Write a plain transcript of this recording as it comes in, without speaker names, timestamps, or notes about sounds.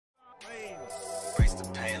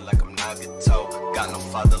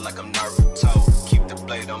father like I'm Naruto. Keep the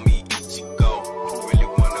blade on me, Ichigo. Who really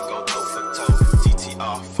wanna go toe for toe?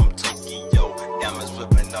 GTR from Tokyo. Diamonds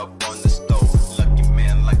whipping up on the stove. Lucky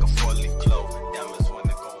man like a 4-leaf clove. Diamonds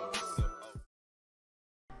wanna go and whip the boat.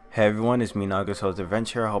 Hey everyone, it's me Nagaso's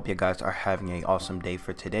Adventure. I hope you guys are having an awesome day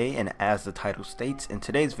for today, and as the title states, in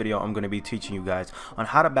today's video I'm going to be teaching you guys on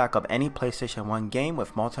how to back up any PlayStation 1 game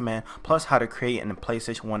with multiMan, plus how to create a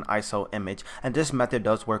PlayStation 1 ISO image. And this method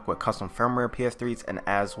does work with custom firmware PS3s and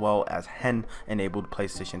as well as HEN enabled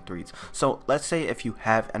PlayStation 3s. So let's say if you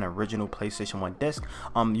have an original PlayStation 1 disc,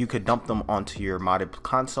 you could dump them onto your modded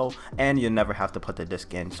console and you'll never have to put the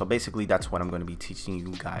disc in. So basically that's what I'm going to be teaching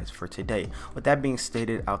you guys for today. With that being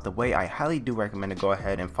stated out the way, I highly do recommend to go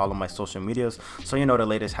ahead and follow my social medias so you know the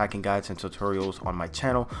latest hacking guides and tutorials on my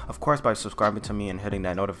channel. Of course, by subscribing to me and hitting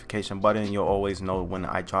that notification button, you'll always know when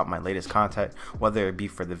I drop my latest content, whether it be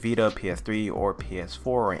for the Vita, PS3 or PS4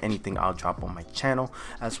 or anything I'll drop on my channel.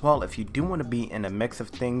 As well, if you do want to be in a mix of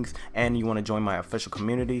things and you want to join my official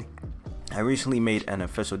community, I recently made an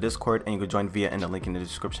official Discord and you can join via in the link in the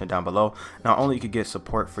description down below. Not only you could get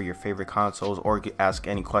support for your favorite consoles or you could ask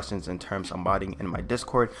any questions in terms of modding in my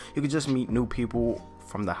Discord, you could just meet new people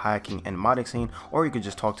from the hacking and modding scene, or you could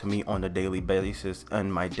just talk to me on a daily basis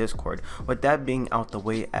in my Discord. With that being out the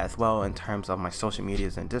way as well, in terms of my social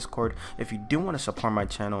medias and Discord, if you do want to support my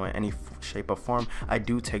channel in any shape or form, I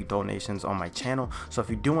do take donations on my channel. So if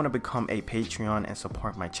you do want to become a Patreon and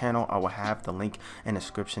support my channel, I will have the link in the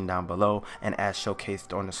description down below, and as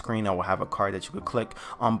showcased on the screen, I will have a card that you could click.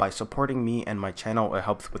 By supporting me and my channel, it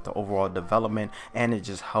helps with the overall development, and it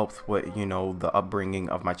just helps with, you know, the upbringing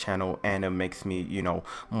of my channel, and it makes me, you know,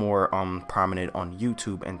 more prominent on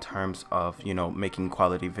YouTube in terms of, you know, making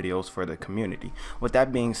quality videos for the community. With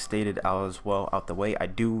that being stated as well out the way, I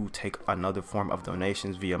do take another form of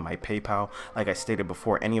donations via my PayPal. Like I stated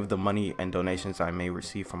before, any of the money and donations I may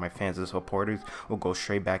receive from my fans and supporters will go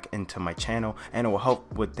straight back into my channel, and it will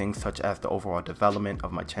help with things such as the overall development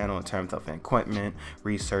of my channel in terms of equipment,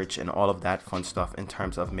 research, and all of that fun stuff in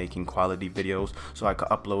terms of making quality videos so I could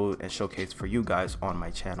upload and showcase for you guys on my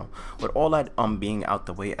channel. With all that being out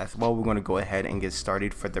the way as well, we're going to go ahead and get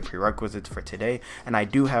started for the prerequisites for today. And I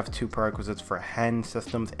do have two prerequisites for HEN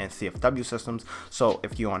systems and CFW systems. So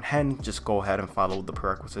if you're on HEN, just go ahead and follow the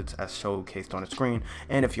prerequisites as showcased on the screen.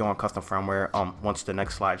 And if you're on custom firmware, once the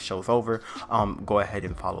next slide shows over, go ahead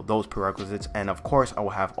and follow those prerequisites. And of course, I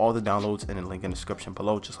will have all the downloads in the link in the description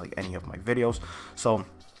below, just like any of my videos. So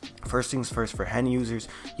first things first, for HEN users,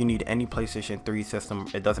 you need any PlayStation 3 system.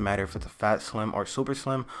 It doesn't matter if it's a fat slim or super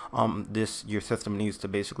slim. Your system needs to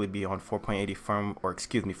basically be on 4.85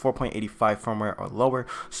 firmware or lower.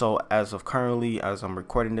 So as of currently, as I'm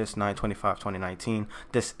recording this, 9/25/2019,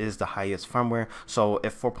 this is the highest firmware. So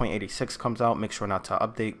if 4.86 comes out, make sure not to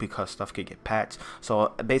update because stuff could get patched.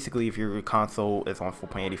 So basically, if your console is on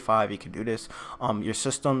 4.85, you can do this. Your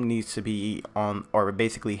system needs to be on, or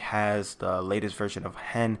basically has the latest version of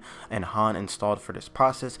HEN and HAN installed for this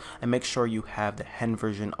process, and make sure you have the HEN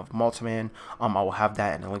version of multiMan. I will have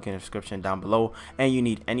that in the link in the description down below, and you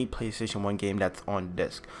need any PlayStation 1 game that's on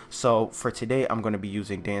disc. So for today, I'm going to be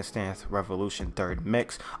using Dance Dance Revolution 3rd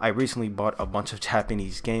Mix. I recently bought a bunch of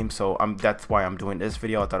Japanese games, so that's why I'm doing this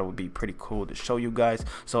video. I thought it would be pretty cool to show you guys.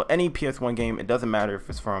 So any PS1 game, it doesn't matter if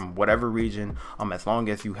it's from whatever region, as long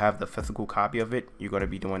as you have the physical copy of it, you're going to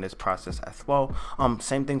be doing this process as well.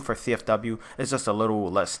 Same thing for CFW. It's just a little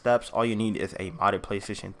less steps. All you need is a modded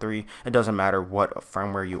PlayStation 3. It doesn't matter what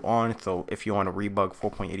firmware you're on. So if you're on a Rebug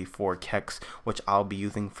 4.84 KEX, which I'll be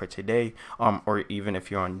using for today, or even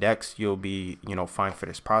if you're on DeX, you'll be, you know, fine for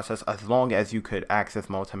this process. As long as you could access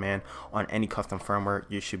multiMan on any custom firmware,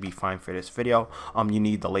 you should be fine for this video. You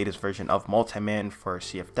need the latest version of multiMan for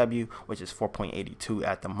CFW, which is 4.82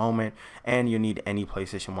 at the moment, and you need any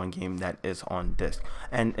PlayStation 1 game that is on disc.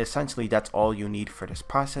 And essentially that's all you need for this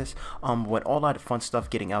process. With all that fun stuff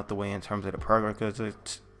getting out the way in terms of the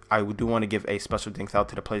prerequisites, I do want to give a special thanks out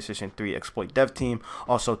to the PlayStation 3 exploit dev team,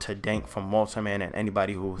 also to Dank from multiMan and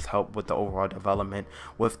anybody who's helped with the overall development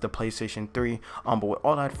with the PlayStation 3. But with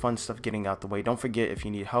all that fun stuff getting out the way, don't forget, if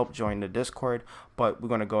you need help, join the Discord. But we're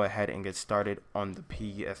going to go ahead and get started on the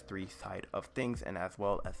PS3 side of things and as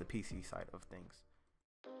well as the PC side of things.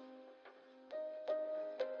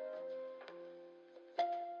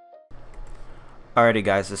 Alrighty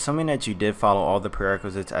guys, assuming that you did follow all the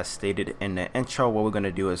prerequisites as stated in the intro, what we're going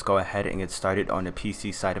to do is go ahead and get started on the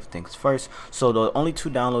PC side of things first. So the only two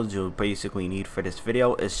downloads you'll basically need for this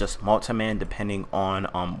video is just multiMan, depending on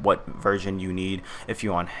what version you need if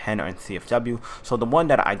you're on HEN or in CFW. So the one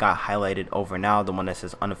that I got highlighted over now, the one that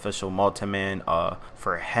says unofficial multiMan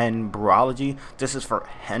for HEN Breweology, this is for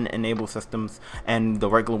HEN enabled systems, and the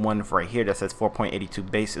regular one right here that says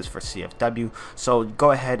 4.82 base is for CFW. So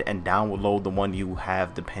go ahead and download the one you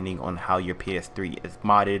have depending on how your PS3 is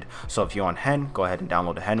modded. So if you're on HEN, go ahead and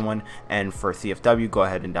download the HEN one, and for CFW, go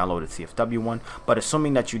ahead and download the CFW one. But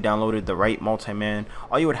assuming that you downloaded the right multiMan,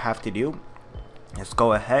 all you would have to do is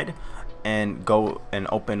go ahead and go and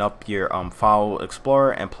open up your file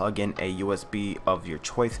explorer and plug in a USB of your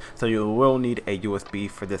choice. So you will need a USB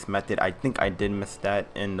for this method. I think I did miss that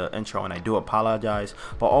in the intro and I do apologize,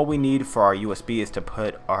 but all we need for our USB is to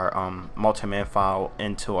put our multiMan file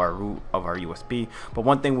into our root of our USB. But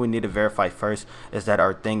one thing we need to verify first is that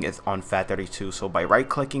our thing is on FAT32. So by right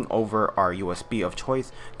clicking over our USB of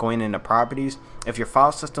choice, going into properties, if your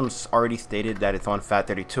file system's already stated that it's on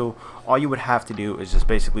FAT32, all you would have to do is just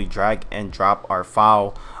basically drag and drop our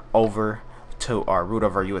file over to our root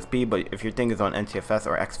of our USB. But if your thing is on NTFS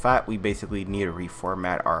or exFAT, we basically need to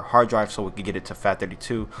reformat our hard drive so we can get it to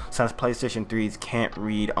FAT32, since PlayStation 3s can't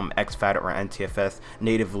read exFAT or NTFS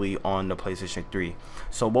natively on the PlayStation 3.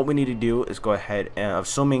 So what we need to do is go ahead and,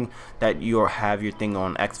 assuming that you have your thing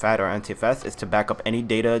on exFAT or NTFS, is to back up any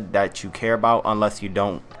data that you care about, unless you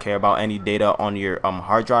don't care about any data on your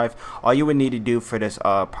hard drive. All you would need to do for this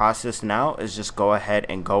process now is just go ahead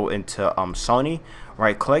and go into Sony,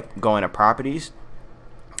 right click, go into properties,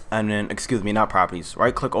 and then not properties,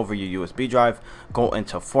 right click over your USB drive, go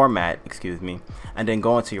into format, and then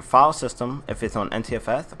go into your file system. If it's on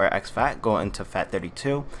NTFS or exFAT, go into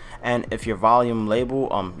FAT32, and if your volume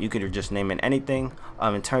label, you could just name it anything.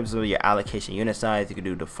 In terms of your allocation unit size, you could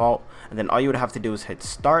do default, and then all you would have to do is hit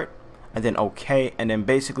start and then OK, and then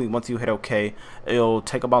basically once you hit OK, it'll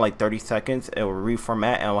take about like 30 seconds. It will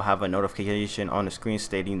reformat and will have a notification on the screen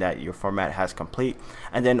stating that your format has complete.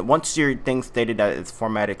 And then once your thing stated that it's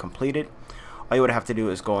formatted completed, all you would have to do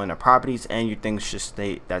is go into properties and your thing should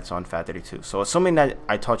state that's on FAT32. So assuming that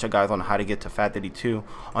I taught you guys on how to get to FAT32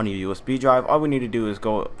 on your USB drive, all we need to do is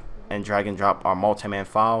go and drag and drop our multiMan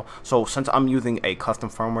file. So since I'm using a custom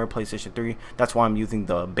firmware PlayStation 3, that's why I'm using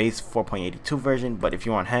the base 4.82 version. But if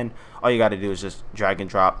you're on HEN, all you got to do is just drag and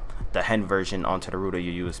drop the HEN version onto the root of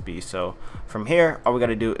your USB. So from here, all we got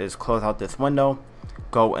to do is close out this window,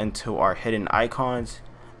 go into our hidden icons,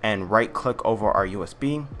 and right click over our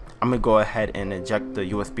USB. I'm gonna go ahead and eject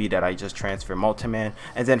the USB that I just transferred multiMan,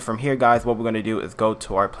 and then from here guys, what we're gonna do is go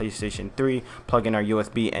to our PlayStation 3, plug in our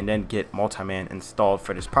USB, and then get multiMan installed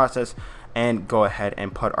for this process, and go ahead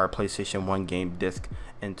and put our PlayStation 1 game disc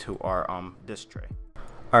into our disc tray.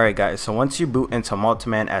 Alright guys, so once you boot into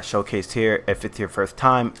multiMan as showcased here, if it's your first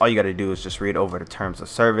time, all you got to do is just read over the terms of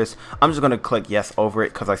service. I'm just going to click yes over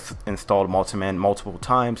it because I installed multiMan multiple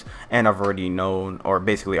times and I've already known, or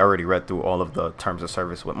basically already read through all of the terms of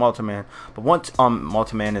service with multiMan. But once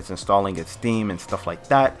multiMan is installing its Steam and stuff like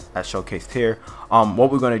that as showcased here,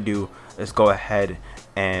 what we're going to do is go ahead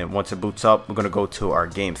and once it boots up, we're going to go to our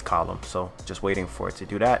games column. So just waiting for it to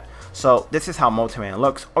do that. So this is how multiMan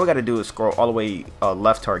looks. All we got to do is scroll all the way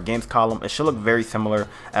left to our games column. It should look very similar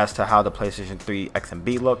as to how the PlayStation 3 X and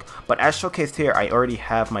B look, but as showcased here, I already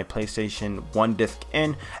have my PlayStation 1 disc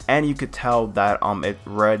in, and you could tell that it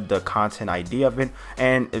read the content ID of it,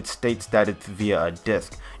 and it states that it's via a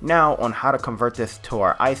disc. Now on how to convert this to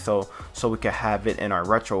our ISO so we can have it in our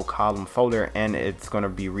retro column folder and it's going to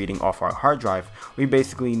be reading off our hard drive, we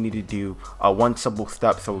basically need to do one simple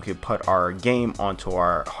step so we can put our game onto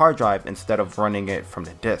our hard drive instead of running it from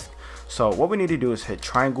the disk. So what we need to do is hit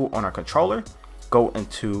triangle on our controller, go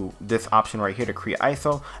into this option right here to create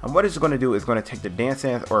ISO, and what it's going to do is going to take the Dance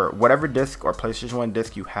Dance or whatever disc or PlayStation 1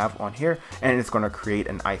 disc you have on here, and it's going to create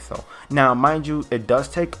an ISO. Now mind you, it does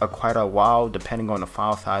take quite a while depending on the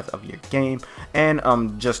file size of your game, and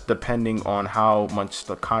just depending on how much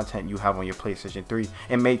the content you have on your PlayStation 3,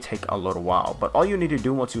 it may take a little while. But all you need to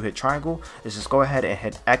do once you hit triangle is just go ahead and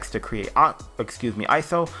hit X to create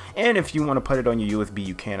ISO, and if you want to put it on your USB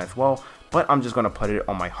you can as well, but I'm just going to put it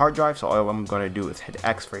on my hard drive. So all I'm going to do is hit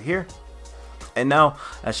X for here, and now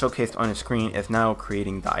as showcased on the screen, it's now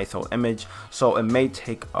creating the ISO image. So it may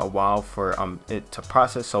take a while for it to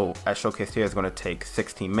process. So as showcased here, it's going to take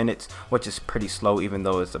 16 minutes, which is pretty slow even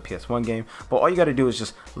though it's a PS1 game. But all you got to do is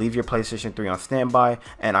just leave your PlayStation 3 on standby,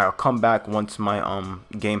 and I'll come back once my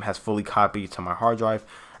game has fully copied to my hard drive,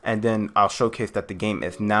 and then I'll showcase that the game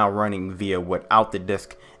is now running via without the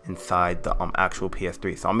disk inside the actual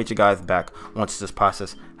PS3. So I'll meet you guys back once this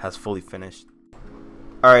process has fully finished.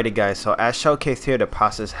 Alrighty guys, so as showcased here, the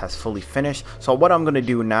process has fully finished. So what I'm going to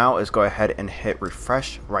do now is go ahead and hit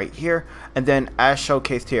refresh right here, and then as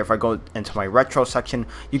showcased here, if I go into my retro section,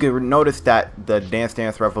 you can notice that the Dance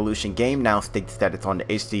Dance Revolution game now states that it's on the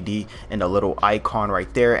HDD and the little icon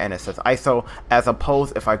right there, and it says ISO, as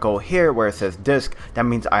opposed if I go here where it says disk, that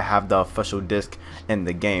means I have the official disk in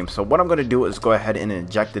the game. So what I'm going to do is go ahead and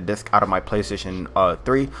inject the disk out of my PlayStation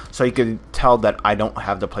 3, so you can tell that I don't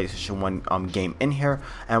have the PlayStation 1 game in here.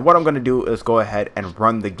 And what I'm going to do is go ahead and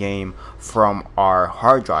run the game from our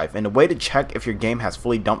hard drive. And the way to check if your game has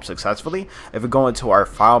fully dumped successfully, if we go into our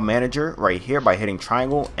file manager right here by hitting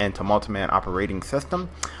triangle and to multiman operating system,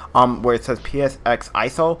 where it says PSX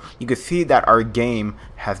ISO, you can see that our game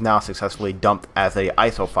has now successfully dumped as a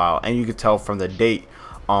ISO file. And you can tell from the date,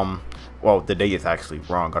 well, the date is actually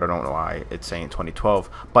wrong. I don't know why it's saying 2012.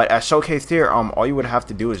 But as showcased here, all you would have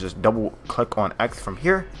to do is just double click on X from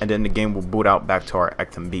here, and then the game will boot out back to our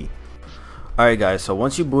XMB. Alright guys, so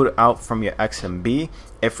once you boot out from your XMB,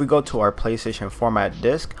 if we go to our PlayStation format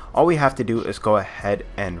disk, all we have to do is go ahead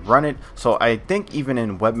and run it. So I think even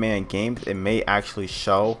in Webman games, it may actually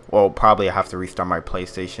show, well, probably I have to restart my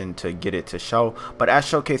PlayStation to get it to show. But as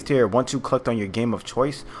showcased here, once you clicked on your game of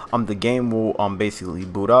choice, the game will basically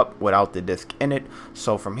boot up without the disk in it.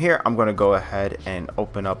 So from here, I'm going to go ahead and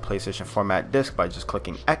open up PlayStation format disk by just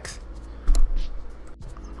clicking X.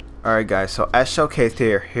 Alright guys, so as showcased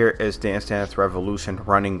here is Dance Dance Revolution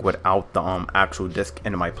running without the actual disc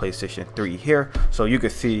in my PlayStation 3 here. So you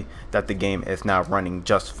can see that the game is now running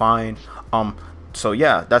just fine. So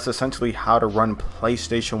yeah, that's essentially how to run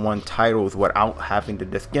PlayStation 1 titles without having the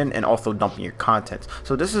disc in and also dumping your contents.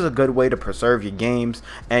 So this is a good way to preserve your games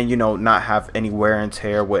and, you know, not have any wear and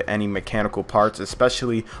tear with any mechanical parts,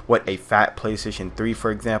 especially with a fat PlayStation 3,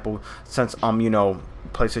 for example, since you know,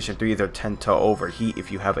 PlayStation 3s tend to overheat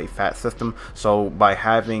if you have a fat system. So by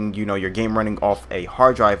having, you know, your game running off a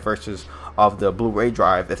hard drive versus of the Blu-ray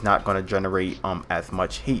drive, it's not going to generate as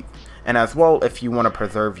much heat. And as well, if you want to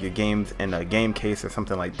preserve your games in a game case or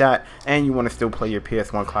something like that, and you want to still play your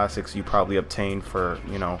PS1 classics you probably obtained for,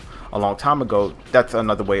 you know, a long time ago, that's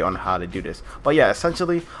another way on how to do this. But yeah,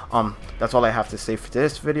 essentially, that's all I have to say for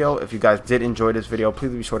this video. If you guys did enjoy this video,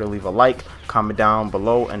 please be sure to leave a like, comment down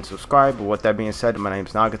below, and subscribe. But with that being said, my name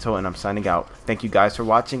is Nagato, and I'm signing out. Thank you guys for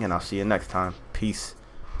watching, and I'll see you next time. Peace.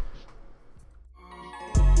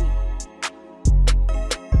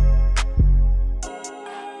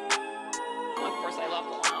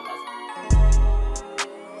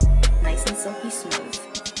 Nice and silky smooth.